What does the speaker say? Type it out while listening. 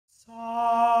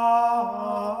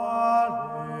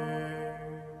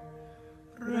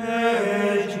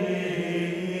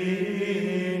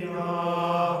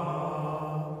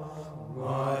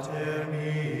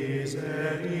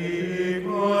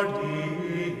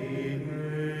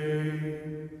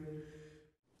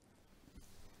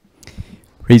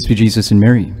Praise be Jesus and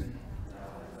Mary.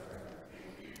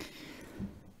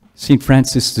 St.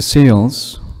 Francis de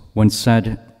Sales once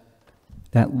said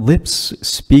that lips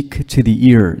speak to the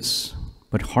ears,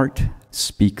 but heart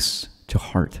speaks to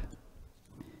heart.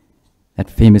 That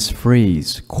famous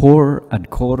phrase, cor ad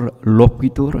cor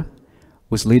loquitur,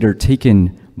 was later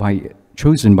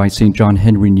chosen by St. John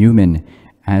Henry Newman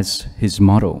as his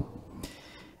motto.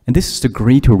 And this is the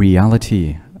great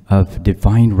reality of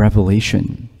divine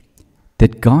revelation,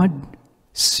 that God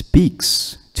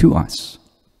speaks to us.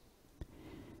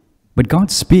 But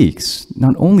God speaks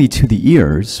not only to the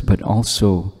ears, but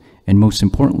also, and most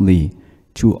importantly,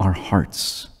 to our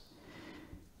hearts.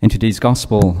 In today's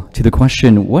gospel, to the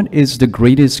question, what is the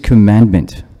greatest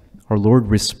commandment? Our Lord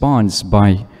responds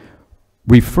by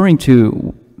referring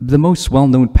to the most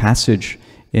well-known passage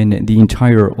in the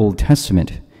entire Old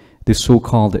Testament, the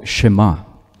so-called Shema.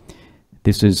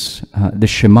 This is the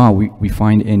Shema we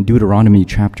find in Deuteronomy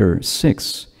chapter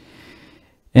 6.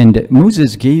 And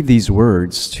Moses gave these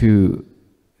words to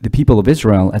the people of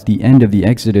Israel at the end of the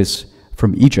Exodus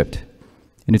from Egypt.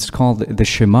 And it's called the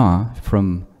Shema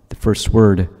from the first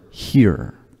word,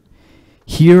 hear.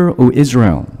 Hear, O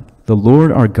Israel, the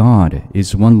Lord our God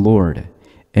is one Lord,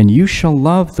 and you shall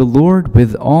love the Lord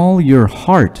with all your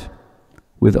heart,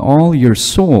 with all your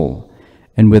soul,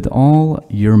 and with all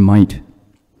your might.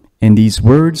 And these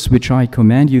words which I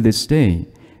command you this day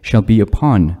shall be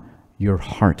upon your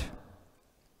heart.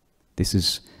 This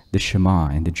is the Shema,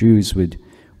 and the Jews would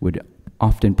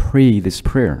often pray this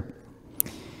prayer.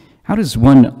 How does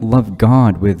one love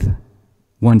God with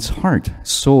one's heart,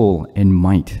 soul, and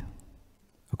might?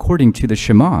 According to the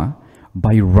Shema,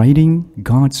 by writing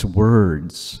God's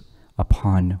words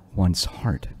upon one's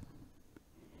heart.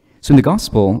 So in the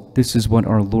Gospel, this is what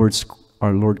our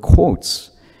Lord quotes,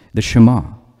 the Shema.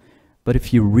 But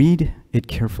if you read it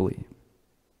carefully,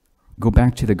 go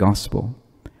back to the Gospel,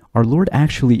 our Lord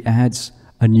actually adds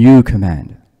a new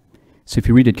command. So if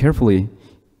you read it carefully,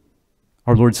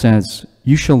 our Lord says,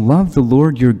 you shall love the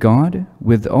Lord your God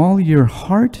with all your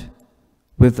heart,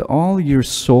 with all your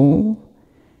soul,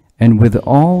 and with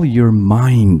all your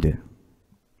mind.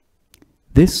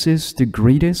 This is the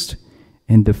greatest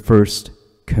and the first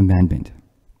commandment.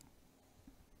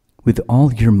 With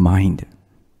all your mind.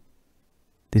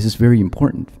 This is very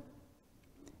important.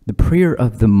 The prayer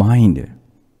of the mind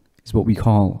is what we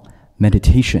call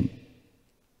meditation.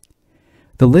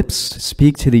 The lips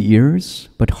speak to the ears,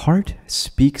 but heart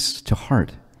speaks to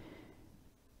heart.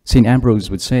 St. Ambrose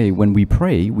would say, when we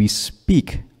pray, we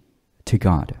speak to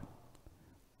God.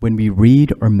 When we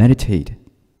read or meditate,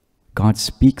 God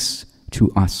speaks to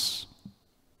us.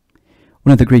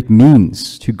 One of the great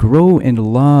means to grow in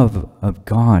love of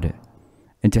God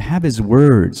and to have His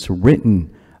words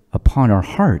written upon our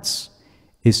hearts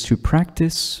is to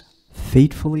practice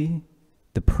faithfully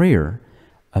the prayer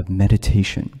of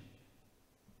meditation.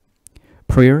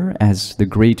 Prayer, as the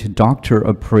great doctor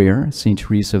of prayer, St.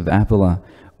 Teresa of Avila,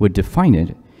 would define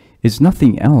it, is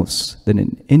nothing else than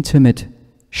an intimate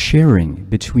sharing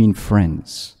between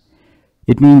friends.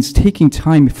 It means taking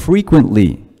time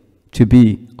frequently to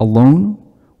be alone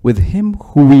with Him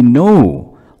who we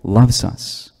know loves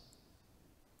us.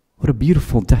 What a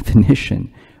beautiful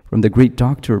definition from the great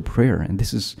doctor of prayer, and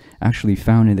this is actually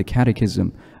found in the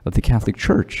Catechism of the Catholic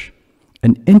Church.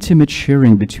 An intimate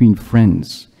sharing between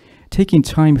friends, taking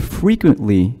time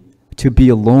frequently to be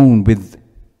alone with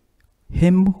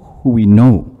Him who we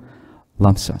know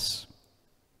loves us.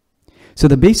 So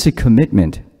the basic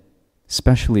commitment,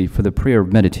 especially for the prayer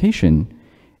of meditation,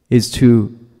 is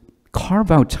to carve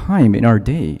out time in our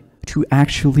day to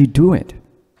actually do it.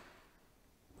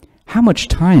 How much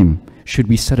time should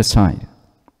we set aside?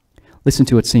 Listen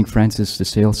to what St. Francis de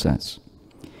Sales says.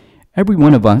 Every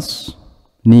one of us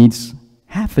needs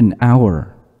half an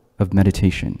hour of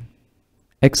meditation,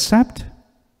 except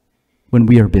when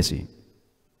we are busy.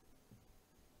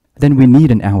 Then we need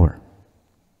an hour.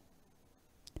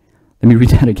 Let me read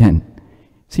that again.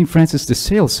 St. Francis de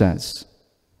Sales says,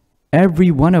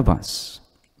 every one of us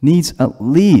needs at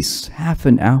least half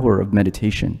an hour of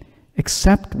meditation,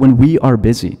 except when we are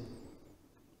busy.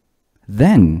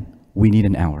 Then we need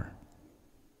an hour.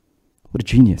 What a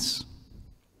genius.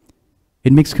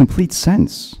 It makes complete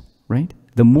sense, right?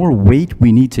 The more weight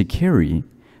we need to carry,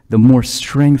 the more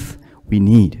strength we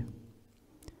need.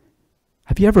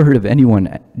 Have you ever heard of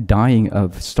anyone dying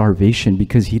of starvation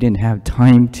because he didn't have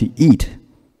time to eat?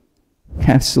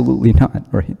 Absolutely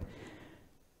not, right?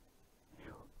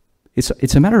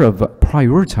 It's a matter of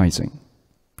prioritizing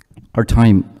our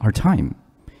time.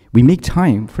 We make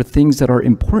time for things that are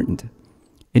important.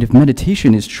 And if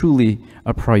meditation is truly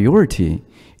a priority,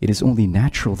 it is only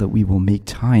natural that we will make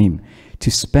time to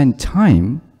spend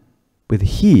time with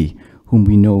He whom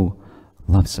we know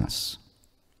loves us.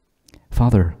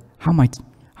 Father, how am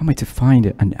I to find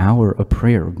an hour of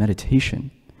prayer, of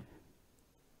meditation?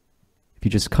 If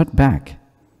you just cut back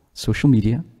social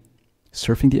media,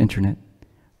 surfing the internet,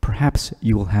 perhaps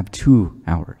you will have 2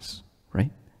 hours,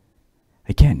 right?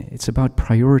 Again, it's about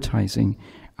prioritizing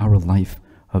our life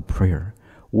of prayer.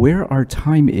 Where our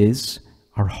time is,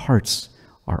 our hearts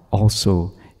are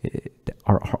also,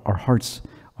 our hearts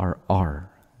are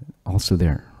also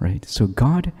there, right? So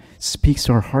God speaks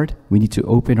to our heart. We need to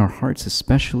open our hearts,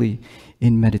 especially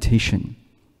in meditation.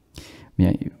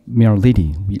 May Our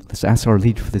Lady, let's ask Our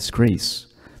Lady for this grace.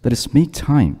 Let us make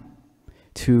time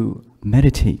to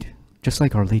meditate, just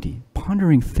like Our Lady,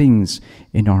 pondering things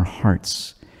in our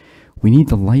hearts. We need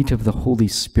the light of the Holy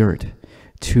Spirit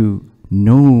to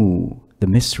know the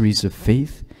mysteries of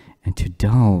faith and to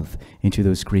delve into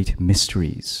those great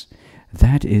mysteries.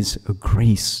 That is a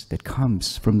grace that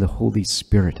comes from the Holy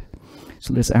Spirit.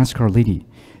 So let's ask Our Lady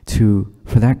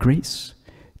for that grace,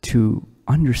 to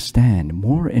understand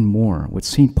more and more what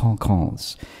St. Paul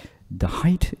calls the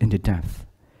height and the depth,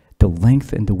 the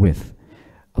length and the width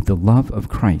of the love of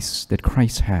Christ that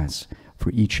Christ has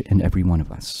for each and every one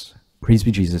of us. Praise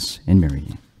be Jesus and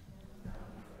Mary.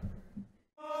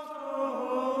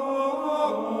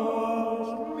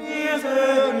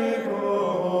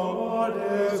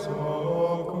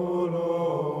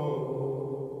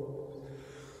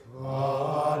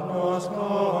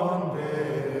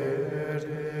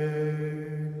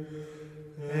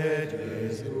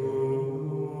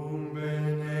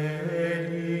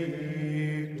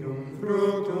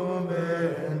 Fructum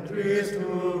ventris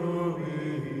tui,